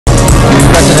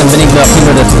Benigno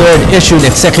Aquino III issued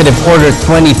Executive Order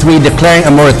 23 declaring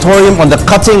a moratorium on the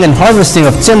cutting and harvesting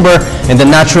of timber in the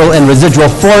natural and residual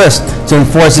forest. To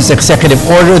enforce this executive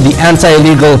order, the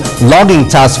Anti-Illegal Logging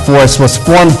Task Force was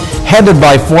formed, headed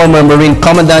by former Marine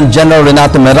Commandant General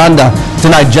Renato Miranda.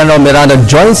 Tonight, General Miranda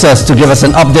joins us to give us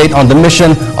an update on the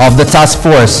mission of the task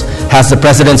force. Has the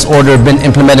President's order been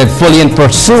implemented fully in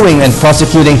pursuing and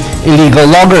prosecuting illegal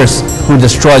loggers who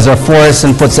destroys our forests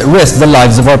and puts at risk the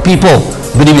lives of our people?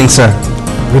 Good evening, sir.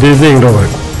 Good evening,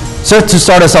 Robert. Sir, to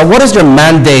start us out, what is your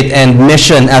mandate and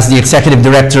mission as the Executive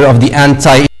Director of the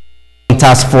Anti-Illegal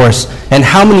Task Force, and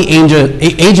how many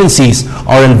agencies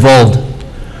are involved?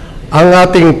 Ang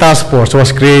ating task force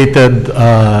was created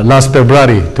last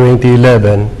February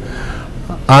 2011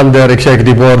 under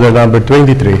Executive Order number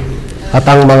 23. At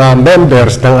ang mga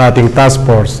members ng ating task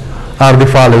force are the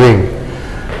following: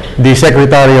 the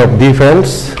Secretary of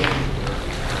Defense,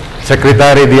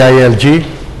 Secretary of the ILG,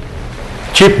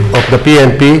 Chief of the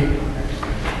PNP,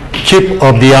 Chief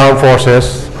of the Armed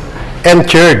Forces, and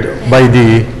chaired by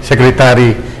the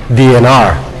Secretary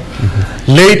DNR.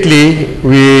 Lately,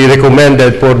 we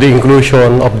recommended for the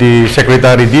inclusion of the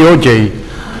Secretary DOJ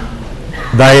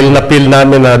dahil na-feel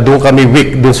namin na doon kami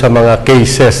weak doon sa mga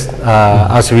cases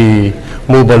as we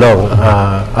move along,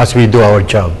 as we do our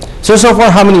job. So far,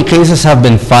 how many cases have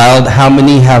been filed, how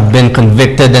many have been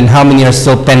convicted, and how many are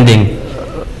still pending?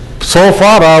 So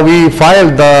far, we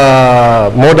filed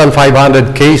more than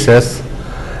 500 cases,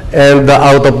 and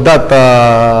out of that,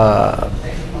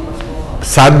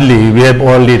 sadly, we have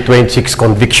only 26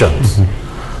 convictions.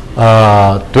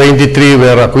 23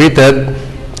 were acquitted.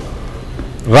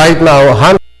 Right now,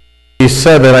 107,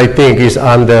 I think, is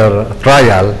under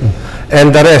trial, and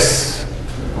the rest,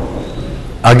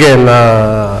 again,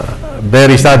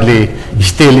 very sadly,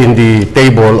 still in the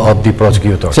table of the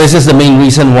prosecutor. So this is the main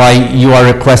reason why you are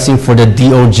requesting for the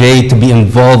DOJ to be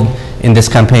involved in this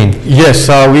campaign? Yes,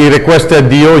 we requested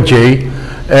DOJ,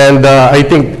 and I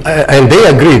think, and they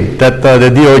agreed that the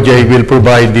DOJ will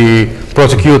provide the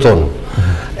prosecution.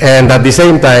 And at the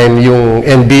same time, yung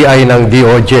NBI ng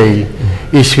DOJ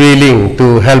is willing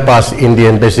to help us in the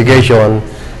investigation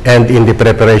and in the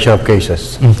preparation of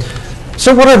cases.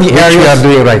 So what are the areas we are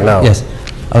doing right now? Yes.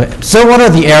 Okay. So what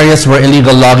are the areas where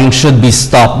illegal logging should be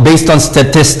stopped? Based on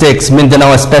statistics,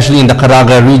 Mindanao, especially in the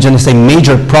Caraga region, is a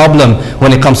major problem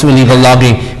when it comes to illegal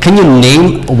logging. Can you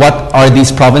name what are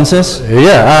these provinces?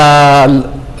 Yeah.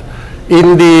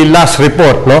 In the last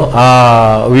report, no,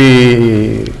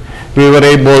 we were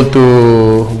able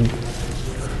to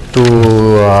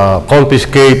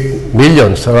confiscate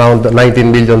millions, around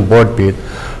 19 million board feet.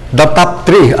 The top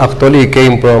three actually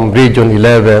came from Region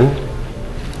 11,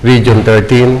 Region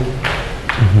 13,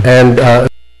 and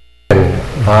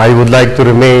I would like to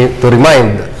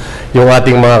remind yung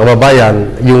ating mga kababayan,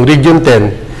 yung Region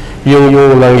 10, yung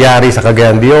nangyari sa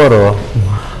Cagayan de Oro,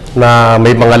 na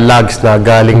may mga logs na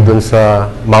galing dun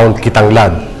sa Mount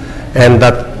Kitanglad, and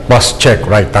that was checked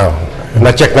right now.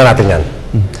 Na-check na natin yan.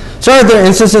 So are there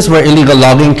instances where illegal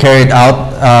logging carried out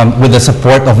with the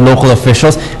support of local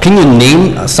officials? Can you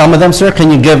name some of them, sir? Can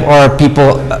you give our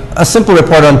people a simple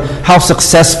report on how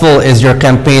successful is your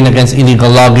campaign against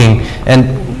illegal logging, and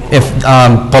if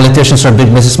politicians or big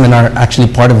businessmen are actually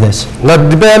part of this?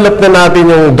 Na-develop na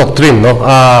natin yung doctrine, no?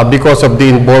 Because of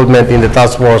the involvement in the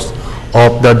task force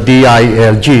of the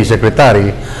DILG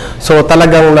Secretary. So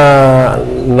talagang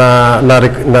na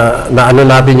ano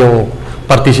natin yung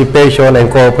participation and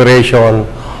cooperation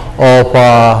of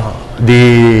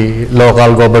the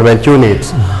local government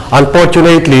units.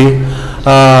 Unfortunately,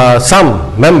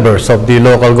 some members of the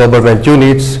local government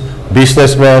units,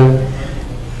 businessmen,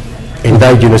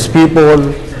 indigenous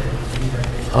people,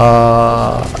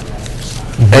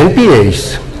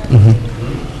 NPAs,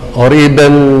 or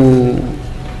even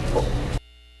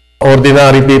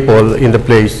ordinary people in the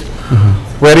place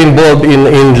were involved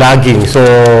in logging. So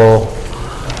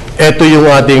ito yung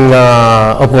ating,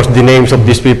 of course, the names of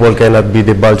these people cannot be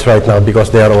divulged right now because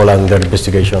they are all under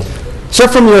investigation. So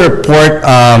from your report,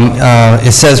 it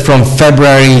says from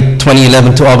February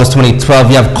 2011 to August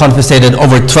 2012, you have confiscated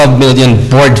over 12 million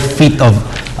board feet of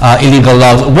illegal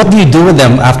logs. What do you do with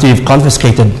them after you've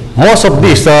confiscated? Most of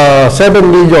these, 7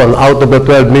 million out of the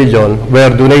 12 million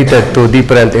were donated to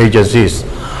different agencies.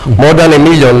 More than 1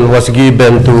 million was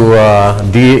given to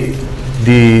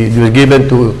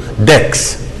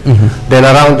DEX. Then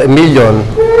around 1 million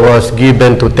was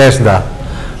given to TESDA.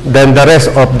 Then the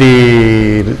rest of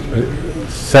the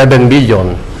 7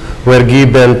 million were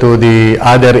given to the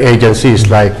other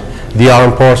agencies like the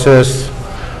Armed Forces,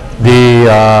 the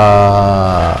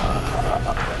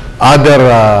other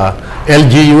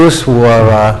LGUs who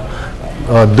are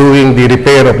doing the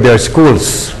repair of their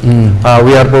schools.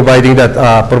 We are providing that,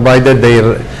 provided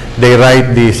they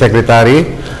write the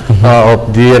secretary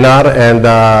of DNR, and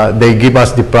they give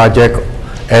us the project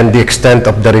and the extent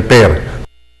of the repair,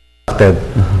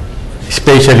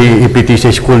 especially if it is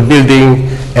a school building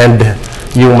and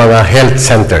yung mga health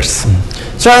centers.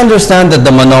 So I understand that the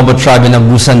Manobo tribe in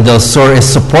Agusan del Sur is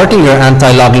supporting your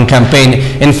anti-logging campaign.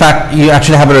 In fact, you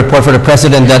actually have a report for the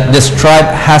president that this tribe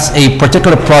has a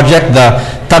particular project, the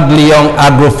Tagliong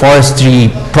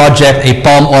Agroforestry Project, a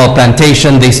palm oil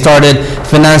plantation they started,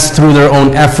 financed through their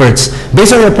own efforts.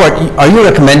 Based on your report, are you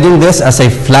recommending this as a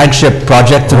flagship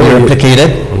project to be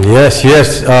replicated? Yes,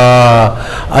 yes.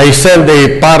 I sent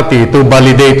a party to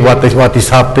validate what is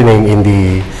happening in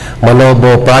the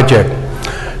Manobo project.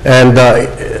 And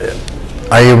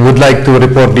I would like to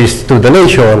report this to the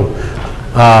nation.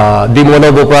 The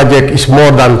Manobo project is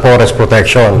more than forest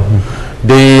protection.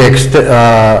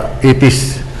 It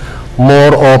is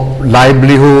more of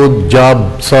livelihood,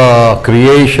 jobs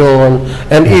creation,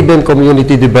 and even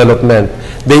community development.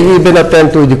 They even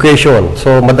attend to education.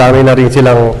 So madami na rin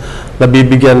silang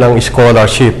nabibigyan ng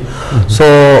scholarship. So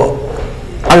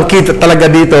ang kita talaga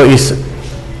dito is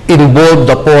involve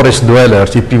the forest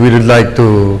dwellers if you would like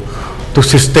to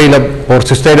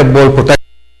sustainable protection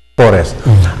of forest.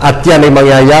 At yan ay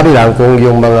mangyayari lang kung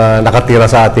yung mga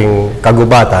nakatira sa ating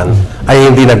kagubatan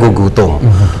ay hindi nagugutom.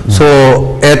 So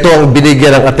ito ang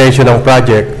binigyan ng attention ng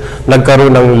project.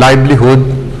 Nagkaroon ng livelihood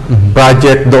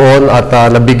project doon at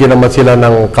nabigyan naman sila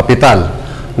ng kapital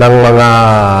ng mga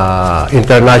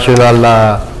international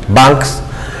banks.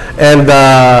 And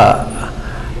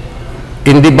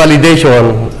in the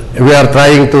validation, we are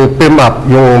trying to firm up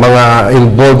yung mga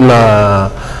involved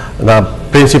na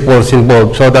principles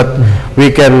involved so that we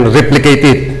can replicate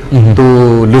it to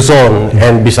Luzon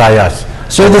and Visayas.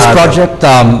 So this project,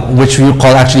 which you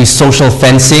call actually social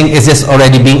fencing, is this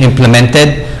already being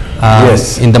implemented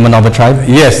yes. in the Manobo tribe?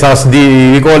 Yes,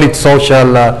 we call it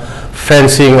social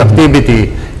fencing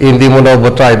activity in the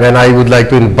Manobo tribe, and I would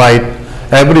like to invite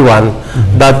everyone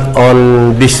that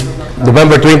on this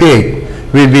November 28th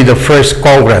will be the first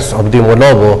Congress of the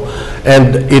Manobo,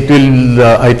 and it will,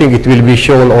 I think it will be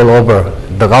shown all over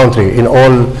the country,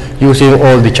 using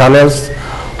all the channels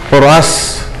for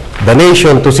us, the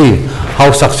nation, to see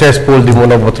how successful the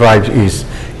Manobo tribe is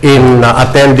in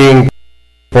attending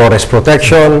forest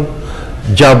protection,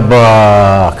 job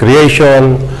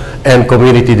creation, and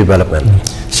community development.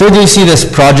 So do you see this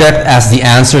project as the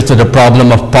answer to the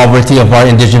problem of poverty of our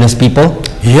indigenous people?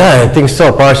 Yeah, I think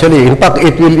so, partially. In fact,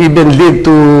 it will even lead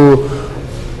to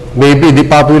maybe the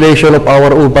population of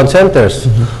our urban centers.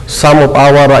 Some of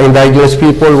our indigenous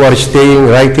people who are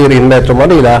staying right here in Metro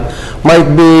Manila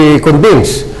might be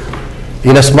convinced,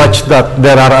 in as much that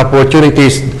there are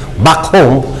opportunities back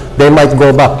home, they might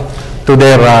go back to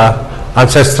their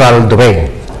ancestral domain.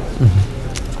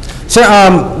 So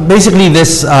basically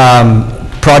this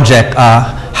project,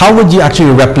 how would you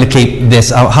actually replicate this?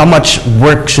 How much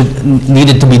work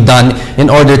needed to be done in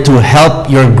order to help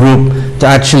your group to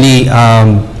actually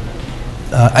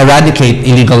eradicate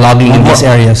illegal logging in these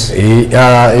areas?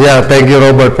 Yeah, thank you,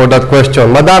 Robert, for that question.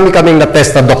 Madami kaming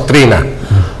na-test na doktrina,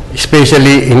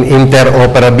 especially in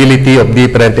interoperability of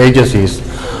different agencies,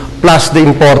 plus the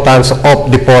importance of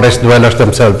the forest dwellers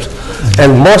themselves.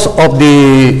 And most of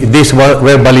these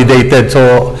were validated,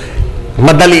 so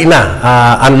madali na,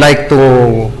 unlike to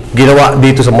ginawa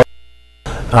dito sa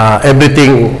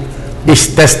everything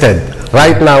is tested.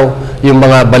 Right now, yung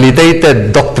mga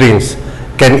validated doctrines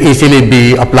can easily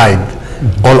be applied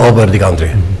all over the country.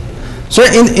 So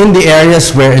in the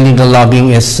areas where illegal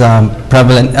logging is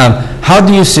prevalent, how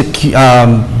do you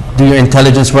do your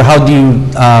intelligence, or how do you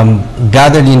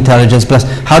gather the intelligence, plus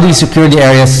how do you secure the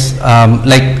areas,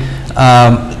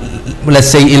 let's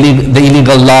say the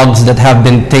illegal logs that have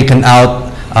been taken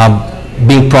out,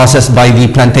 being processed by the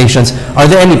plantations? Are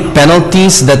there any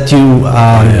penalties that you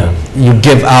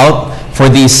give out for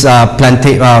these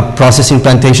processing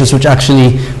plantations which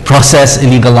actually process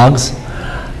illegal logs?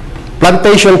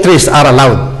 Plantation trees are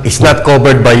allowed. It's not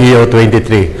covered by EO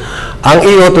 23. Ang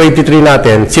EO 23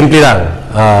 natin, simple lang,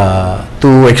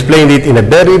 to explain it in a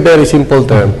very, very simple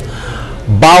term,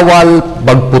 bawal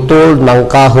magputol ng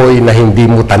kahoy na hindi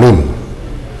mo tanim.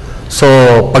 So,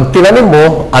 pag tinanim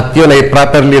mo, at yun ay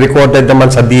properly recorded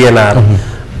naman sa DNR,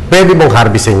 pwede mong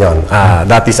harvestin yun.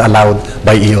 That is allowed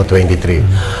by EO 23.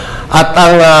 At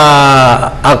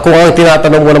kung ang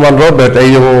tinatanong mo naman, Robert,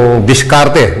 ay yung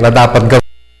diskarte na dapat gawin.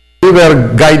 We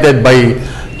were guided by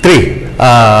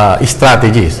 3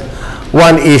 strategies.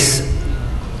 One is,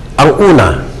 ang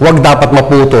una, wag dapat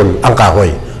maputol ang kahoy,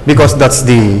 because that's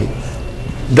the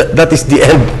that is the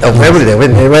end of everything.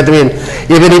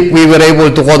 Even if we were able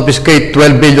to confiscate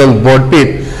 12 billion board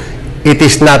feet, it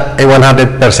is not a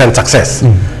 100% success.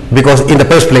 Because in the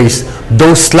first place,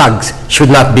 those slugs should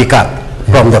not be cut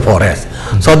from the forest.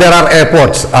 So there are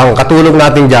efforts. Ang katulong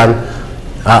natin dyan,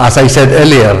 as I said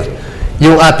earlier,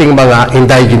 yung ating mga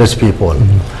indigenous people.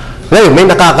 Ngayon, may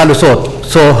nakakalusot.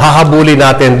 So hahabulin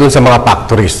natin dun sa mga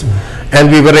factories. And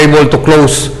we were able to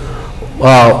close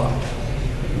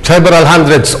several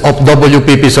hundreds of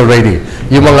WPPs already.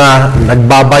 Yung mga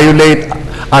nagbabiolate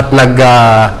at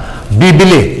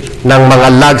nagbibili ng mga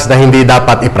logs na hindi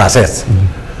dapat i-process.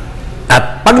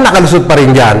 At pag nakalusot pa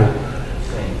rin dyan,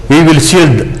 we will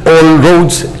shield all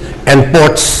roads and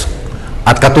ports.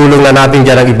 At katulong na natin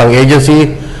dyan ang ibang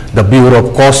agency, the Bureau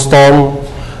of Custom,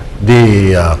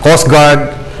 the Coast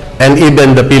Guard, and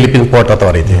even the Philippine Port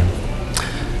Authority.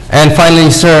 And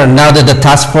finally, sir, now that the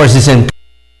task force is in,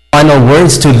 final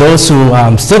words to those who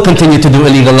still continue to do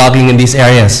illegal logging in these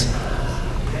areas?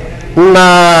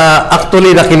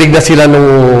 Actually, nakinig na sila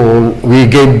nung we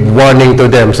gave warning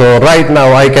to them. So right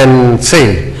now, I can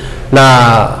say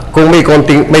na kung may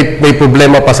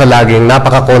problema pa sa logging,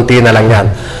 napaka-konti na lang yan.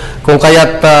 Kung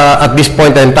kaya't at this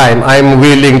point in time, I'm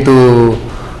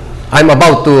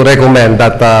about to recommend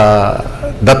that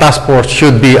the task force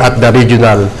should be at the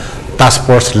regional task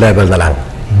force level na lang.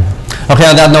 Okay,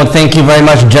 on that note, thank you very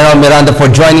much, General Miranda, for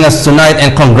joining us tonight,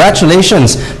 and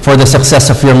congratulations for the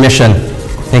success of your mission.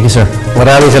 Thank you, sir.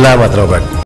 Maraming salamat, Robert.